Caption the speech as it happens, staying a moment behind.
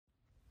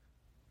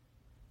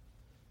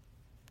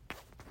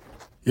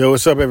Yo,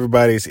 what's up,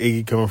 everybody? It's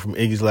Iggy coming from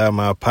Iggy's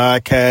Loudmouth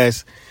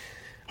podcast.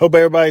 Hope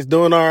everybody's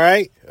doing all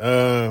right.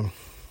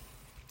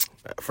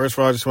 First of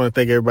all, I just want to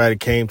thank everybody that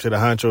came to the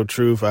Honcho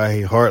Truth, I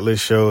Hate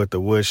Heartless show at the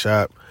Wood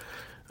Shop.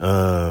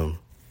 Not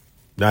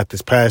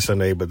this past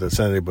Sunday, but the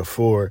Sunday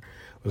before.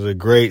 It was a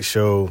great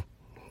show.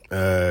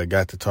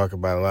 Got to talk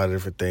about a lot of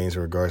different things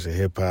in regards to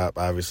hip-hop.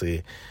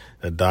 Obviously,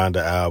 the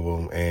Donda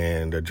album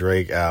and the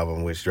Drake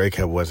album, which Drake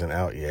wasn't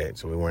out yet,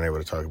 so we weren't able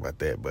to talk about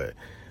that.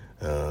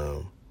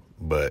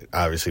 But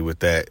obviously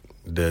with that,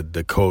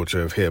 the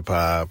culture of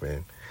hip-hop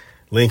and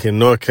linking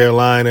North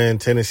Carolina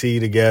and Tennessee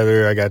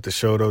together, I got to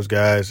show those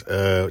guys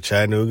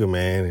Chattanooga,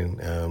 man,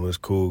 and it was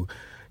cool.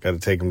 Got to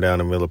take them down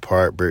to Miller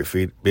Park.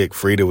 Big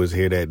Frida was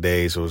here that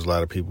day, so there was a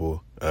lot of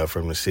people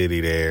from the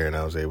city there, and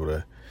I was able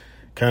to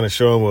kind of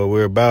show them what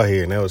we're about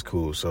here, and that was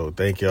cool. So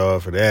thank y'all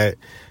for that.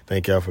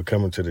 Thank y'all for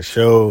coming to the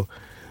show.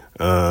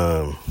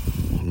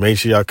 Make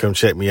sure y'all come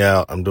check me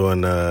out. I'm doing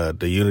the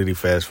Unity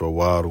Fest for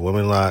Wild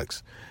Women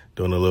Locks.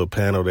 Doing a little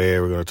panel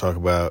there. We're going to talk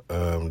about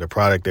the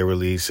product they're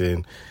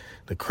releasing,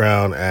 the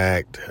Crown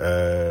Act,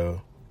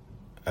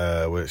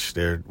 which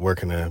they're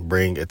working to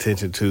bring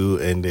attention to,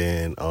 and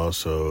then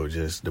also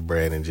just the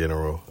brand in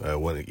general,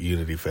 what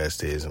Unity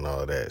Fest is and all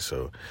of that.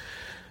 So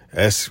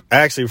that's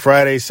actually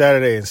Friday,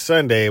 Saturday, and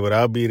Sunday, but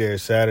I'll be there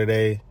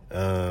Saturday.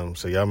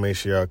 So y'all make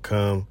sure y'all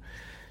come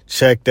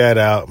check that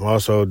out. I'm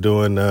also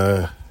doing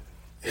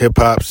Hip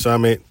Hop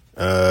Summit,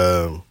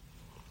 and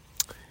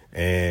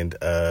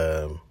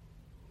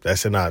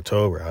that's in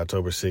October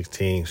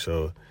 16th.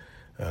 So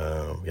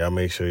y'all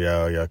make sure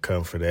y'all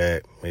come for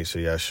that. Make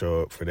sure y'all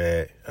show up for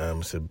that.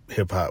 It's a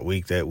hip hop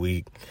week that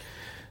week.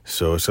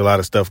 So it's a lot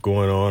of stuff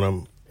going on.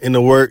 I'm in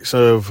the works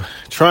of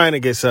trying to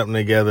get something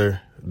together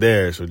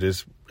there. So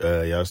just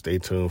y'all stay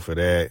tuned for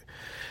that.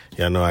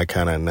 Y'all know I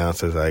kind of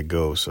announce as I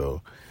go.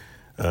 So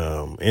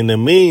in the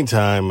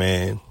meantime,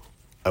 man,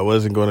 I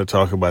wasn't going to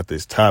talk about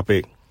this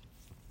topic,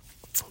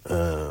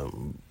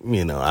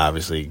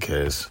 obviously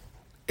because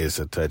it's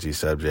a touchy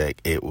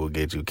subject. It will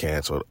get you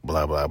canceled,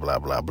 blah, blah, blah,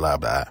 blah, blah,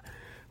 blah.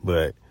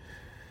 But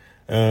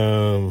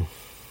I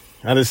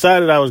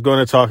decided I was going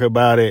to talk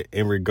about it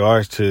in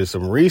regards to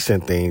some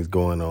recent things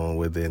going on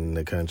within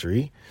the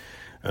country,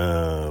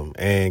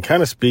 and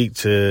kind of speak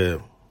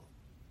to,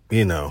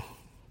 the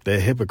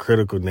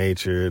hypocritical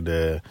nature,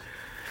 the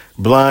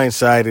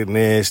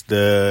blindsidedness,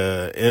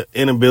 the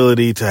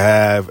inability to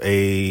have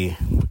a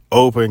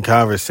open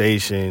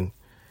conversation,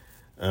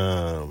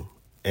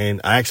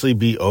 and actually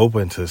be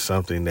open to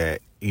something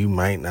that you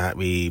might not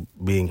be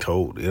being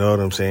told. You know what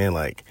I'm saying?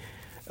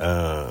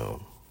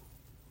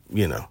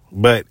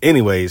 But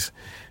anyways,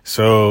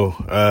 so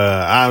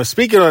I'm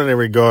speaking on it in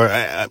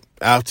regard.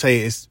 I'll tell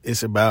you,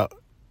 it's about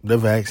the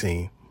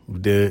vaccine.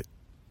 The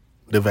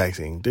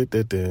vaccine.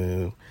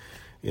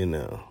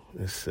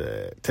 It's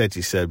a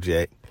touchy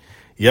subject.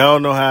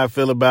 Y'all know how I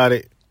feel about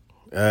it.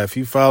 If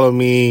you follow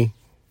me,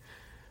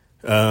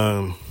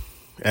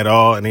 at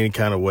all in any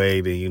kind of way,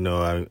 then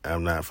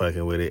I'm not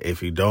fucking with it.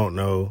 If you don't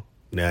know,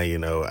 now you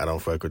know I don't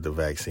fuck with the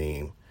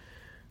vaccine.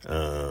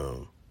 There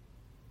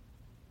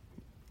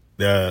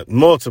are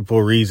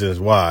multiple reasons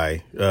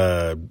why.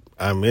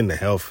 I'm in the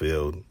health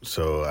field,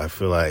 so I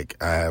feel like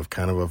I have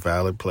kind of a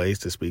valid place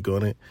to speak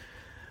on it.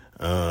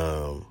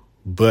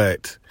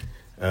 But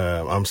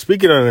I'm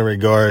speaking on it in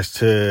regards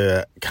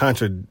to how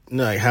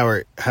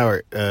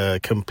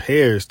it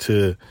compares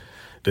to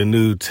the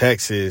new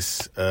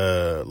Texas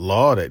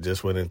law that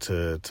just went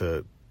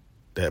into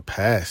that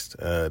passed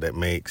that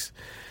makes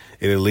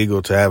it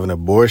illegal to have an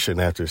abortion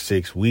after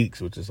 6 weeks,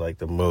 which is like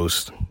the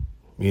most,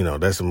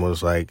 that's the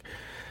most like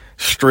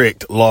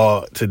strict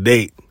law to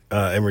date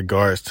in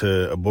regards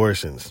to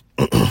abortions.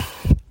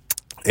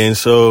 And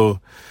so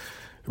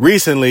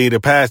recently,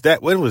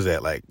 when was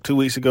that? Like 2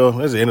 weeks ago? It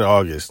was the end of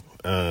August.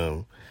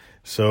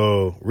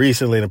 So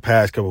recently, in the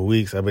past couple of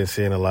weeks, I've been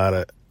seeing a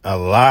lot,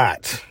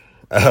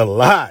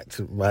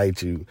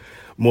 mind you,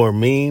 more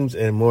memes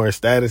and more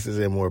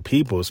statuses and more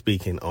people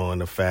speaking on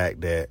the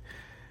fact that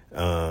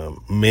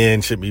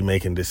men should be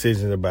making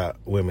decisions about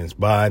women's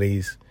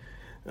bodies.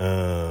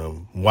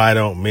 Why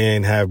don't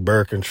men have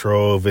birth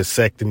control?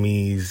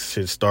 Vasectomies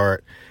should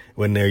start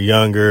when they're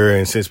younger,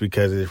 and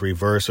because it's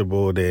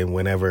reversible, then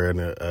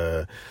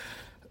whenever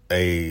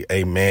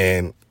a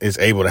man is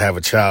able to have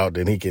a child,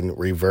 then he can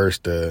reverse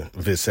the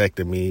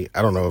vasectomy.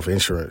 I don't know if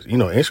insurance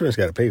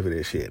got to pay for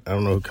this shit. I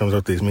don't know who comes up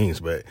with these memes,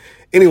 but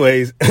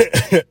anyways,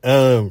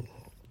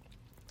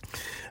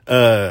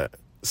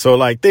 so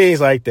like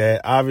things like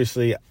that,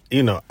 obviously,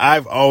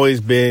 I've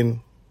always been,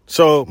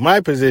 so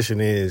my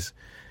position is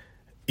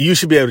you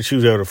should be able to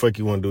choose whatever the fuck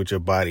you want to do with your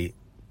body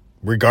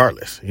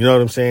regardless. You know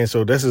what I'm saying?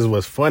 So this is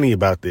what's funny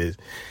about this.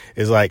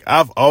 Is like,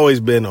 I've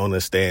always been on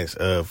the stance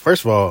of,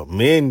 first of all,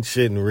 men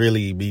shouldn't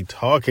really be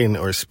talking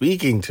or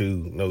speaking to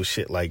no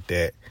shit like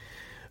that.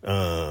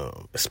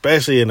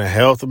 Especially in a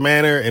health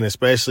manner and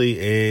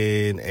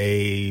especially in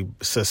a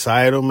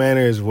societal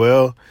manner as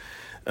well.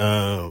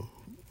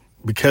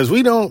 because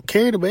we don't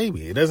carry the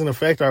baby. It doesn't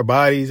affect our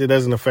bodies. It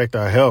doesn't affect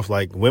our health.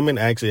 Like, women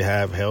actually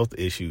have health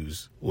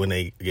issues when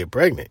they get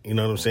pregnant. You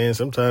know what I'm saying?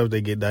 Sometimes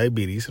they get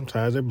diabetes.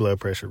 Sometimes their blood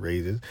pressure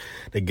raises.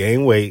 They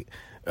gain weight.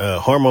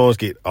 Hormones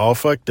get all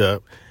fucked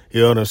up.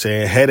 You know what I'm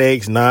saying?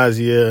 Headaches,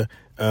 nausea,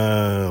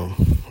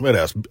 what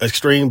else?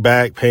 Extreme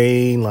back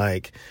pain,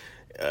 like,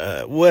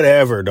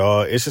 whatever,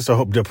 dog. It's just a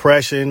whole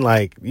depression.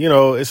 Like, you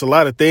know, it's a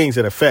lot of things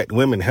that affect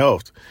women's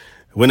health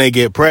when they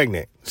get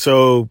pregnant.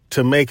 So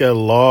to make a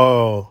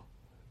law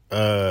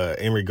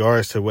in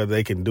regards to whether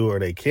they can do it or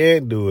they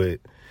can't do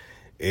it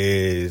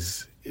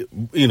is,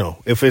 you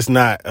know, if it's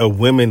not a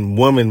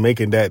woman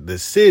making that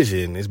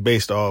decision, it's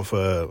based off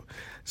of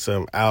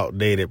some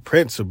outdated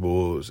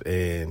principles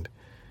and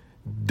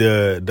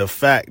the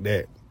fact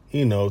that,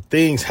 you know,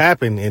 things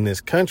happen in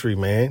this country,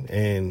 man,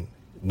 and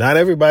not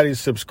everybody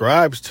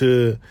subscribes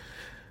to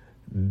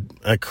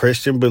a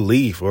Christian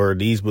belief or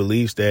these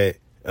beliefs that,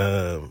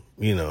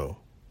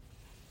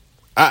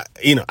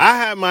 I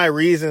have my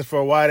reasons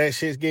for why that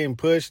shit's getting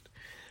pushed.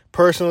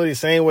 Personally, the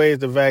same way as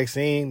the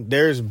vaccine,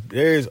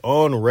 there's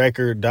on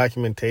record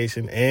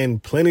documentation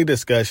and plenty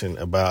discussion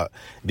about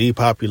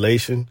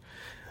depopulation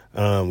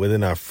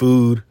within our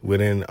food,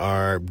 within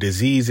our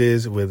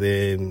diseases,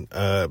 within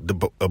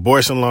the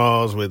abortion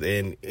laws,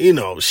 within, you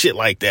know, shit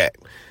like that.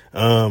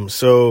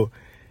 So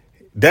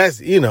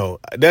that's, you know,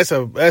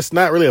 that's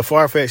not really a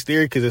far-fetched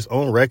theory because it's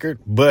on record,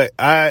 but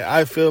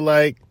I feel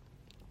like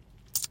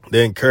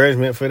the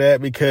encouragement for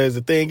that, because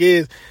the thing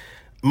is,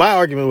 my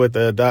argument with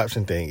the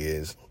adoption thing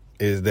is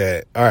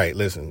that, all right,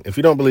 listen, if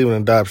you don't believe in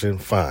adoption,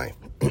 fine.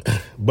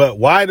 But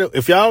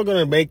if y'all going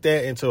to make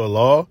that into a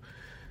law,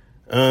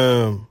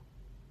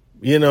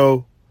 you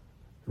know,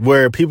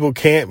 where people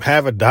can't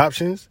have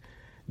adoptions,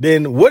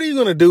 then what are you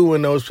going to do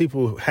when those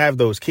people have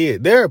those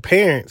kids? There are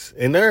parents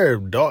and there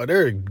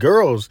are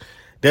girls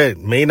that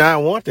may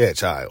not want that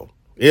child.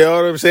 You know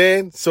what I'm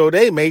saying? So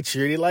they may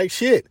treat it like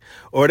shit,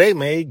 or they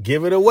may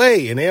give it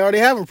away, and they already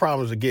having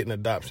problems with getting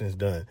adoptions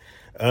done.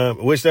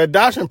 Which the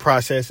adoption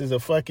process is a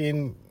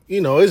fucking, you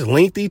know, it's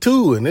lengthy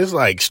too, and it's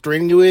like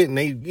strenuous, and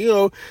they, you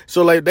know,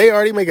 so like they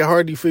already make it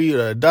hard for you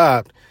to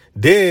adopt.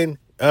 Then,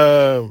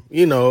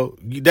 you know,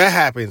 that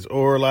happens,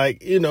 or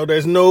like, you know,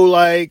 there's no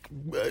like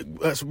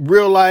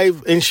real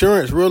life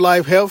insurance, real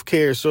life health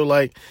care. So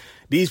like,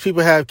 these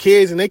people have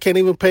kids and they can't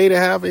even pay to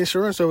have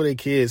insurance over their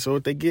kids. So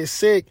if they get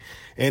sick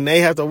and they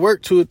have to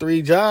work 2 or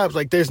 3 jobs,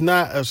 like there's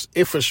not a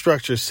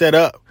infrastructure set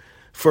up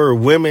for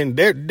women.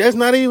 There's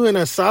not even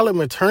a solid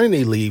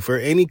maternity leave for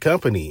any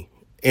company.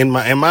 In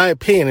my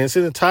opinion,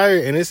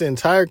 in this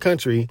entire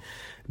country,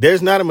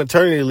 there's not a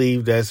maternity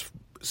leave that's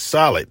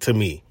solid to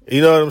me.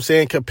 You know what I'm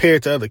saying?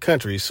 Compared to other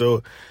countries.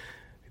 So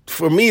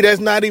for me,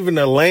 that's not even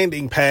a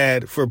landing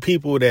pad for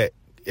people that,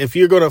 if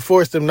you're going to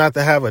force them not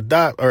to have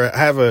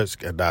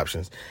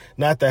adoptions,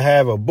 not to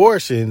have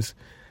abortions,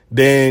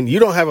 then you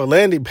don't have a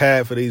landing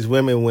pad for these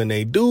women when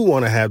they do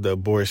want to have the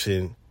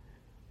abortion,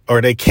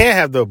 or they can't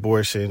have the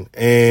abortion.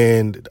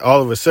 And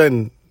all of a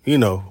sudden, you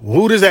know,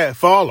 who does that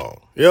fall on?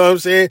 You know what I'm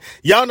saying?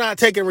 Y'all not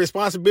taking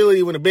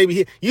responsibility when a baby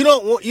hit. You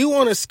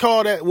want to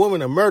call that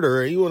woman a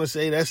murderer. You want to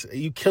say that's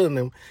you killing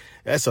them.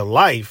 That's a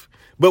life.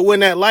 But when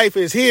that life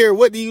is here,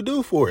 what do you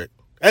do for it?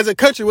 As a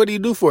country, what do you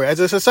do for it? As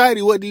a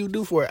society, what do you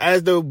do for it?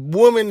 As the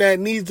woman that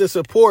needs the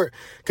support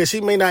because she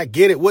may not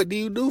get it, what do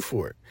you do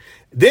for it?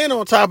 Then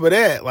on top of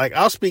that, like,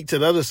 I'll speak to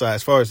the other side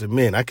as far as the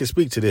men. I can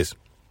speak to this.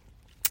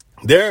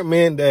 There are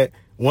men that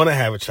want to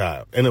have a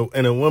child, and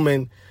a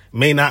woman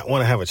may not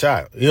want to have a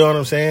child. You know what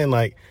I'm saying?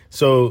 Like,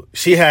 so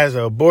she has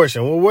an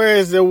abortion. Well, where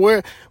is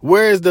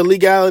the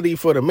legality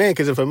for the man?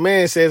 Because if a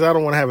man says, I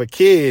don't want to have a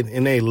kid,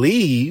 and they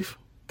leave,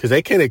 because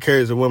they can't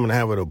encourage a woman to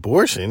have an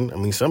abortion. I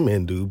mean, some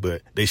men do,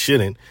 but they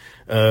shouldn't.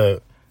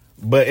 But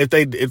if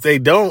they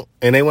don't,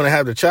 and they want to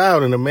have the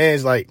child, and the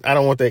man's like, I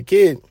don't want that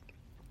kid,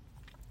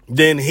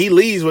 then he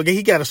leaves. Well,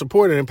 he got to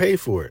support it and pay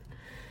for it.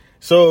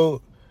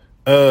 So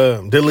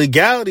the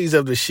legalities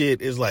of the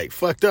shit is like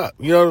fucked up.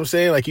 You know what I'm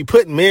saying? Like, you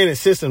put men in a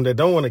system that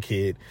don't want a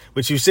kid,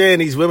 but you saying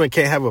these women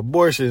can't have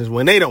abortions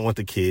when they don't want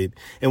the kid.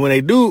 And when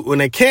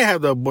they can't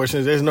have the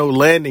abortions, there's no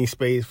landing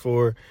space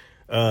for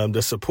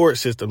the support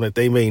system that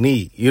they may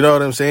need. You know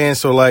what I'm saying?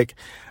 So like,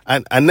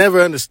 I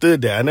never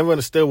understood that. I never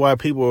understood why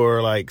people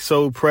are like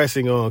so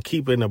pressing on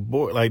keeping don't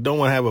want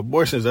to have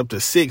abortions up to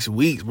 6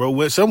 weeks,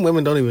 bro. Some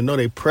women don't even know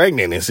they're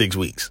pregnant in 6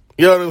 weeks.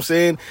 You know what I'm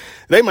saying?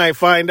 They might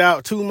find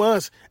out 2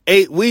 months,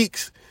 8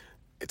 weeks,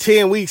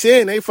 10 weeks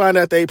in, they find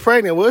out they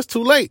pregnant. Well, it's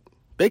too late.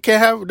 They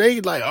can't have,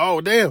 they like, oh,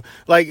 damn.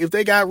 Like, if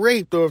they got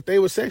raped or if they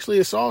were sexually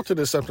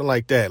assaulted or something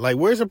like that, like,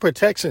 where's the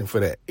protection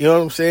for that? You know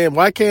what I'm saying?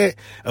 Why can't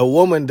a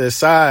woman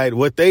decide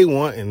what they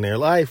want in their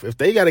life? If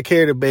they got to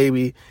carry the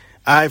baby,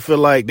 I feel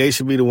like they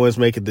should be the ones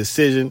making a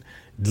decision.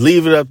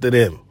 Leave it up to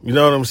them. You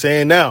know what I'm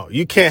saying? Now,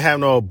 you can't have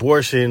no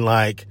abortion,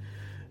 like,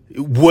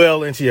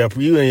 well into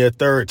you in your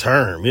third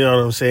term. You know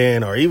what I'm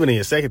saying? Or even in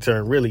your second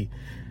term, really.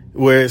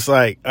 Where it's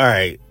like, all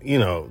right, you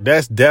know,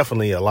 that's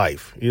definitely a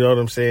life. You know what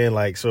I'm saying?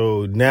 Like,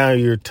 so now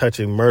you're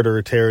touching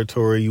murderer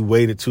territory. You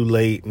waited too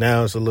late.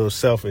 Now it's a little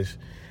selfish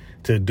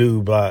to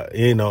do by,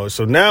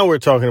 so now we're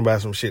talking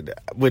about some shit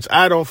which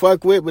I don't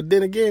fuck with, but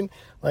then again,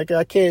 like,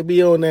 I can't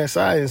be on that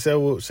side and say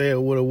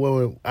it with a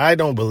woman. I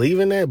don't believe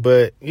in that,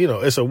 but,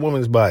 it's a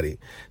woman's body.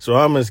 So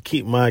I'm going to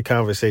keep my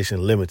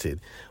conversation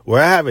limited.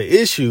 Where I have an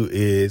issue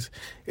is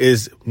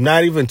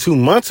not even 2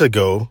 months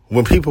ago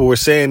when people were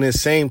saying this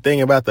same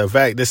thing about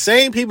the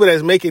same people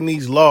that's making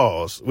these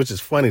laws, which is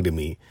funny to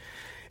me,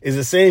 is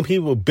the same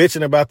people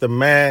bitching about the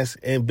mask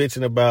and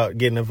bitching about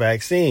getting a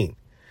vaccine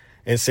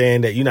and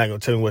saying that you're not going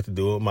to tell me what to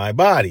do with my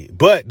body.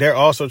 But they're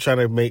also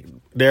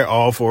they're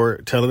all for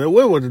telling a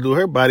woman what to do with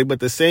her body. But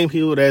the same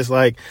people that's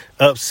like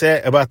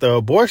upset about the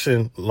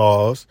abortion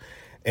laws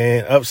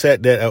and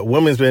upset that a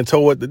woman's been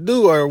told what to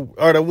do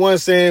are the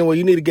ones saying, well,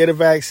 you need to get a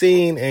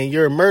vaccine and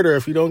you're a murderer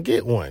if you don't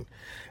get one.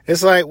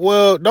 It's like,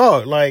 well,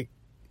 dog, like,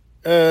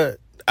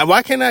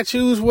 why can't I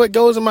choose what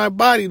goes in my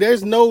body?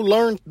 There's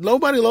nobody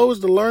knows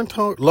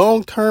the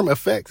long-term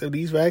effects of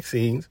these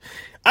vaccines.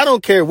 I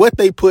don't care what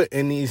they put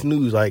in these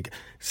news, like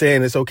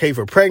saying it's okay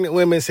for pregnant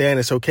women, saying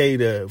it's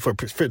okay for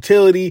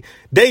fertility.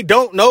 They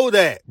don't know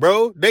that,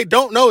 bro. They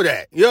don't know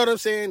that. You know what I'm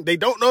saying? They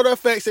don't know the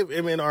effects of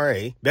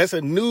MNRA. That's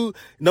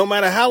no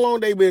matter how long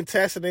they've been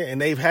testing it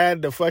and they've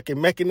had the fucking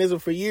mechanism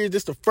for years,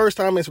 this is the first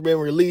time it's been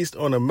released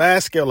on a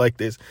mass scale like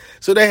this.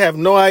 So they have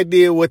no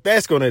idea what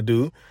that's going to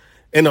do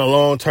in the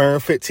long term,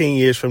 15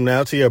 years from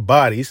now, to your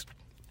bodies.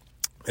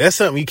 That's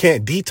something you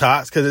can't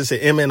detox because it's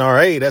an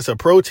MNRA. That's a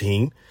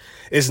protein.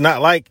 It's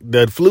not like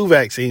the flu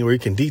vaccine where you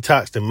can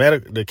detox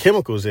the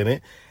chemicals in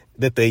it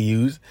that they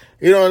use.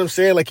 You know what I'm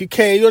saying? Like, you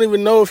don't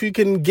even know if you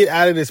can get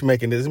out of this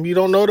mechanism. You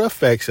don't know the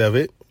effects of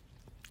it.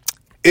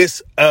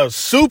 It's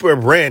super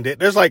branded.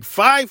 There's like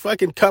 5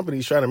 fucking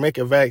companies trying to make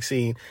a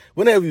vaccine.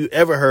 Whenever you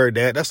ever heard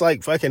that? That's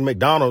like fucking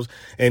McDonald's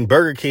and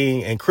Burger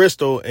King and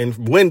Crystal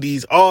and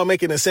Wendy's all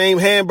making the same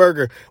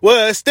hamburger.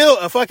 Well, it's still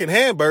a fucking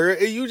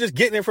hamburger. You just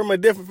getting it from a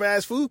different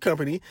fast food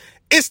company.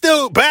 It's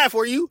still bad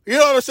for you. You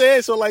know what I'm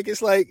saying? So, like,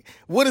 it's like,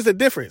 what is the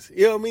difference?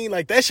 You know what I mean?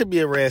 Like, that should be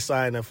a red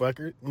sign, that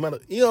fucker.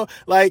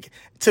 Like,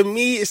 to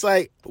me, it's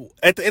like,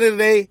 at the end of the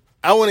day,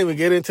 I won't even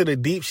get into the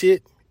deep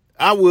shit.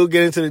 I will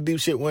get into the deep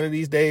shit one of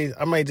these days.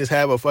 I might just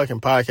have a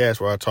fucking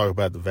podcast where I talk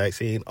about the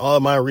vaccine, all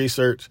of my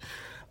research,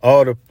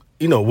 all the,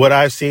 what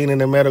I've seen in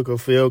the medical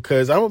field.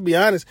 Cause I'm going to be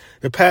honest,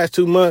 the past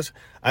 2 months,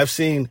 I've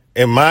seen,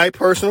 in my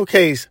personal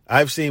case,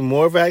 I've seen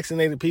more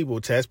vaccinated people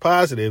test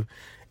positive.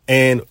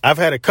 And I've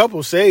had a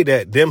couple say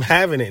that them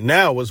having it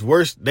now was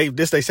worse.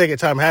 This their second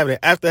time having it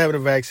after having a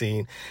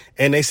vaccine.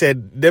 And they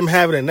said them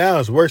having it now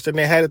is worse than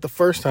they had it the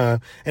first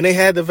time. And they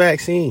had the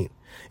vaccine.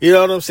 You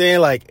know what I'm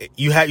saying? Like,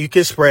 you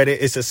can spread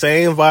it. It's the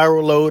same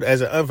viral load as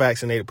an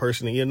unvaccinated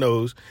person in your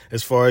nose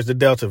as far as the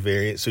Delta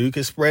variant. So you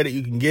can spread it,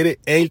 you can get it,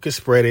 and you can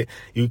spread it.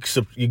 You get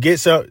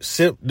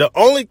the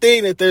only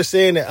thing that they're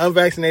saying that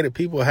unvaccinated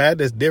people had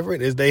that's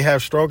different is they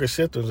have stronger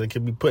symptoms and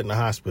can be put in the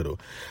hospital,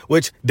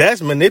 which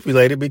that's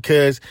manipulated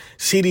because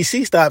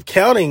CDC stopped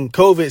counting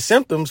COVID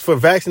symptoms for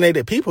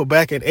vaccinated people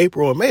back in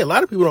April and May. A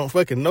lot of people don't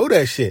fucking know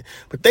that shit,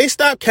 but they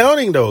stopped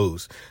counting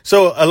those.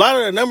 So a lot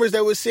of the numbers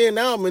that we're seeing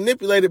now are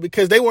manipulated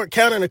because they weren't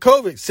counting the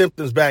COVID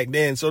symptoms back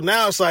then. So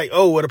now it's like,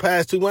 the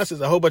past 2 months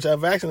is a whole bunch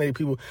of vaccinated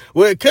people.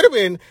 Well, it could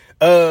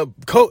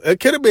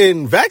have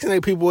been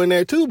vaccinated people in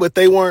there too, but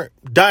they weren't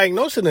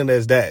diagnosing it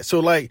as that. So,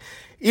 like,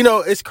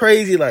 it's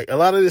crazy. Like, a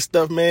lot of this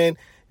stuff, man,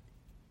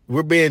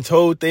 we're being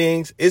told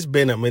things. It's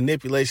been a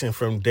manipulation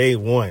from day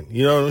one.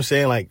 You know what I'm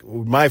saying? Like,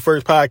 my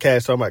first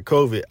podcast talking about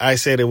COVID, I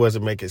said it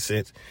wasn't making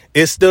sense.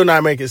 It's still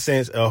not making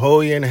sense. A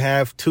whole year and a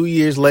half, 2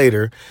 years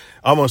later,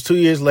 almost 2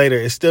 years later,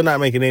 it's still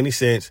not making any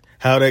sense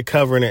how they're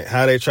covering it,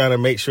 how they're trying to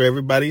make sure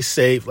everybody's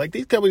safe. Like,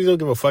 these companies don't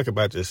give a fuck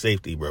about your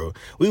safety, bro.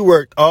 We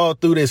worked all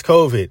through this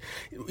COVID.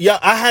 Yeah,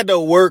 I had to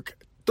work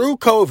through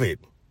COVID,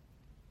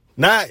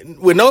 not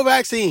with no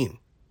vaccine.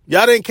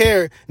 Y'all didn't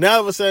care. Now,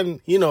 all of a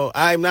sudden,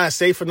 I'm not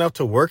safe enough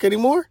to work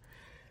anymore.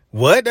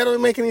 What? That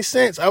don't make any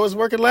sense. I was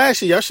working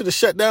last year. Y'all should have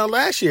shut down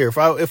last year.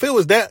 If it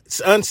was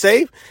that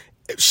unsafe,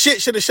 shit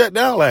should have shut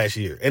down last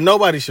year and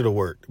nobody should have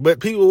worked,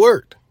 but people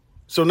worked.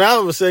 So now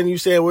all of a sudden you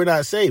saying we're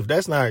not safe.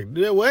 That's not,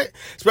 what?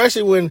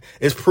 Especially when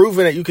it's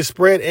proven that you can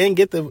spread and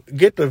get the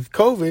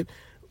COVID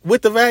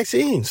with the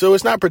vaccine. So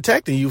it's not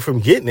protecting you from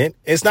getting it.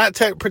 It's not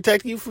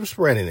protecting you from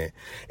spreading it.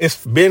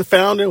 It's been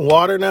found in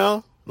water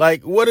now.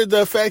 Like, what are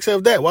the effects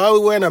of that? Why are we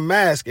wearing a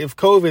mask if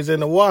COVID's in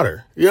the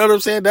water? You know what I'm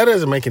saying? That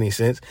doesn't make any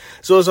sense.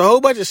 So it's a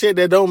whole bunch of shit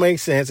that don't make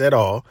sense at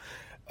all.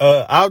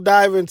 I'll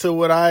dive into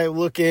what I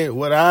look at,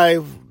 what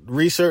I've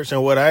researched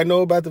and what I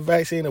know about the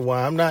vaccine and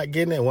why I'm not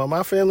getting it, why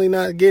my family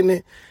not getting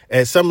it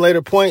at some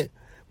later point.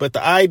 But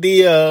the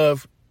idea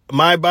of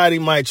my body,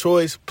 my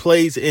choice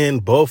plays in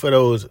both of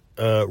those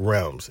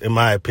realms, in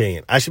my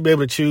opinion. I should be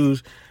able to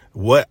choose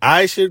what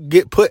I should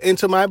get put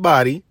into my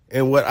body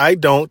and what I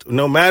don't.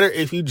 No matter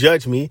if you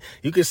judge me,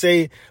 you can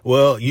say,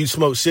 well, you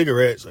smoke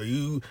cigarettes or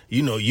you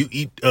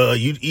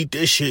eat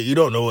this shit. You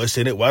don't know what's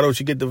in it. Why don't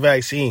you get the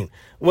vaccine?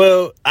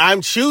 Well,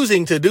 I'm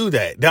choosing to do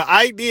that. The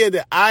idea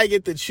that I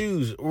get to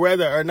choose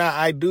whether or not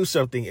I do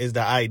something is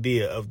the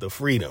idea of the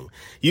freedom.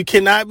 You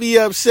cannot be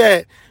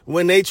upset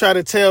when they try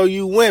to tell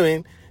you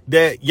women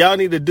that y'all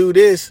need to do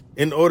this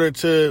in order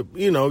to,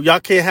 y'all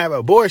can't have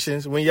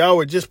abortions when y'all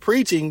were just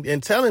preaching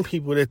and telling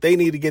people that they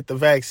need to get the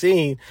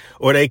vaccine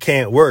or they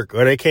can't work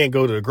or they can't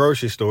go to the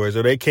grocery stores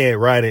or they can't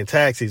ride in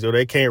taxis or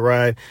they can't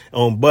ride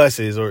on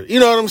buses or, you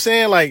know what I'm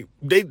saying? Like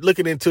they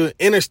looking into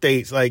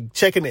interstates, like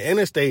checking the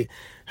interstate,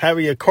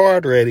 having your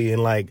card ready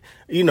and like,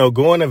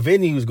 going to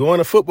venues, going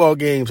to football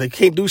games. They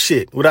can't do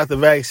shit without the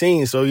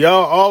vaccine. So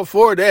y'all all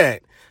for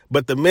that.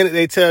 But the minute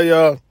they tell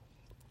y'all,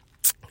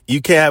 you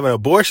can't have an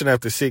abortion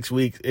after 6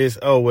 weeks, it's,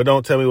 oh, well,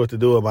 don't tell me what to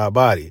do with my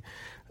body.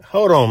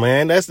 Hold on,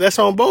 man. That's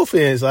on both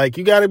ends. Like,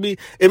 you got to be,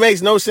 it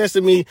makes no sense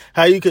to me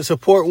how you can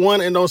support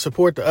one and don't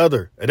support the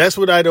other. That's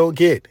what I don't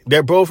get.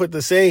 They're both at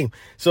the same.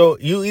 So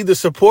you either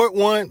support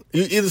one,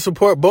 you either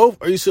support both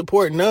or you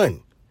support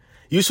none.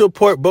 You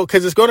support both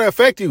because it's going to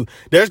affect you.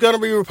 There's going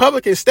to be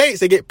Republican states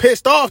that get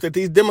pissed off that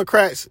these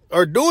Democrats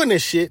are doing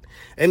this shit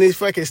in these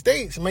fucking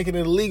states, making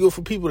it illegal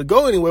for people to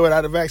go anywhere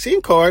without a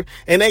vaccine card.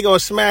 And they're going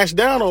to smash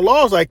down on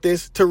laws like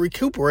this to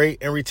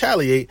recuperate and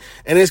retaliate.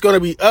 And it's going to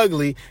be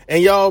ugly.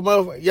 And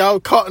y'all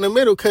caught in the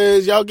middle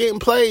because y'all getting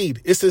played.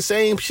 It's the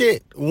same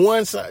shit.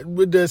 One side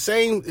with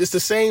it's the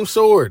same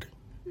sword.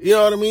 You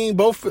know what I mean?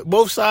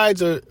 Both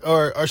sides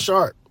are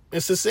sharp.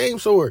 It's the same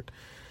sword.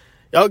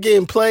 Y'all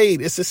getting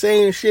played. It's the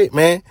same shit,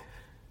 man.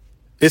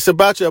 It's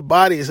about your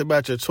body. It's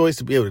about your choice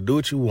to be able to do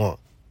what you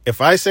want.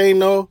 If I say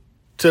no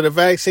to the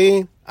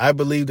vaccine, I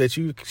believe that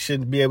you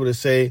should be able to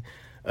say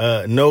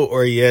no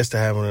or yes to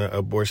having an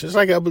abortion. It's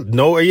like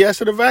no or yes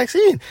to the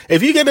vaccine.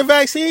 If you get the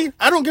vaccine,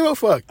 I don't give a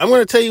fuck. I'm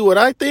going to tell you what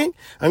I think.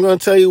 I'm going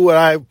to tell you what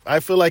I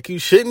feel like you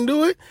shouldn't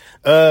do it.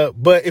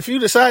 But if you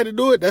decide to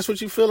do it, that's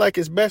what you feel like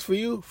is best for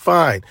you.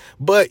 Fine.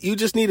 But you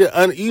just need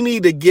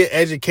to get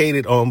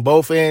educated on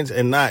both ends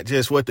and not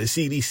just what the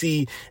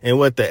CDC and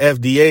what the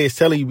FDA is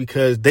telling you,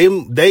 because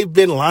they've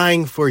been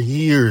lying for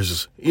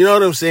years. You know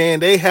what I'm saying?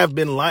 They have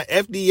been lying.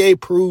 FDA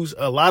proves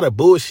a lot of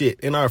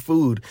bullshit in our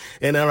food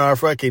and in our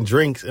fucking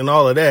drinks and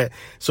all of that.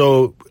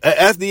 So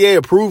FDA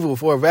approval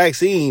for a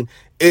vaccine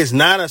is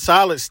not a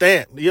solid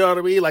stamp. You know what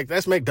I mean? Like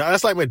that's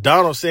like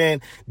McDonald's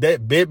saying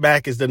that Big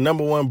Mac is the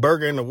number one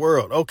burger in the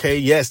world. Okay,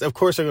 yes, of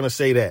course they're going to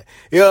say that.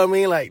 You know what I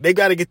mean? Like they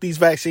got to get these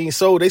vaccines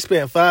sold. They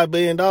spent $5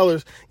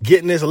 billion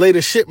getting this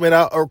latest shipment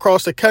out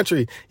across the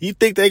country. You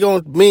think they're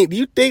going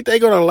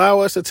to allow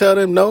us to tell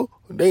them no?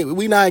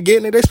 We not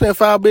getting it. They spent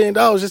 $5 billion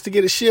just to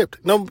get it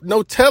shipped.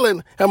 No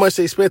telling how much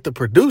they spent to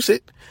produce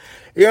it.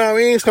 You know what I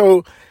mean?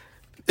 So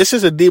it's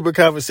just a deeper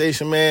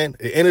conversation, man. At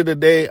the end of the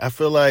day, I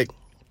feel like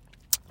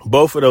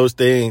both of those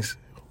things,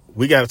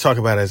 we got to talk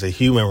about as a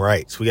human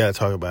rights. We got to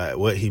talk about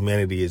what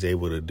humanity is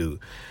able to do.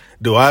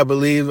 Do I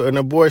believe in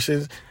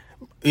abortions?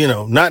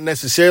 Not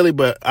necessarily,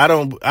 but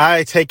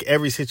I take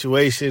every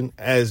situation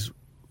as,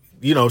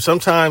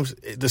 sometimes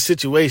the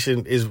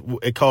situation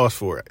it calls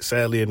for it,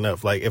 sadly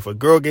enough. Like if a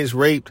girl gets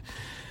raped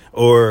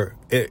or,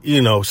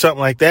 something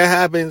like that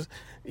happens,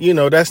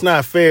 that's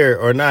not fair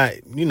or not,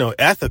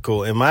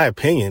 ethical, in my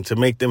opinion, to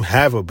make them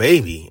have a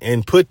baby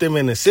and put them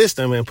in the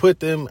system and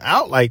put them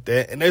out like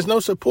that. And there's no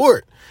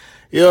support.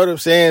 You know what I'm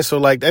saying? So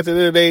like at the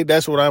end of the day,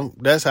 that's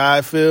how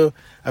I feel.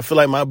 I feel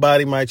like my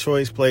body, my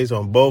choice plays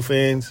on both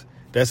ends.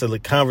 That's a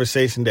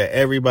conversation that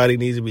everybody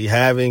needs to be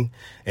having,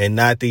 and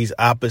not these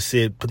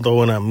opposite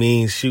throwing up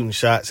memes, shooting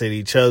shots at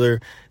each other,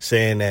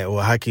 saying that,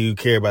 well, how can you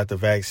care about the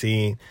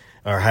vaccine?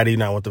 Or how do you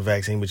not want the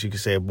vaccine, but you can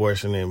say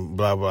abortion and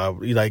blah, blah,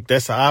 blah. Like,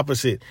 that's the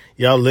opposite.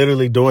 Y'all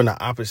literally doing the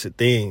opposite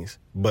things,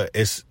 but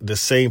it's the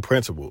same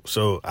principle.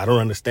 So I don't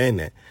understand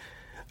that.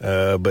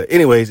 But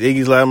anyways,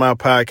 Iggy's Loudmouth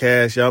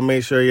podcast. Y'all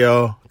make sure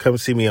y'all come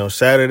see me on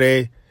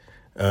Saturday.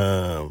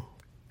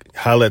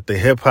 Holla at the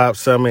Hip Hop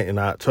Summit in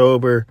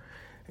October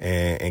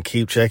and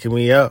keep checking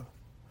me out.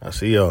 I'll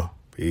see y'all.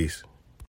 Peace.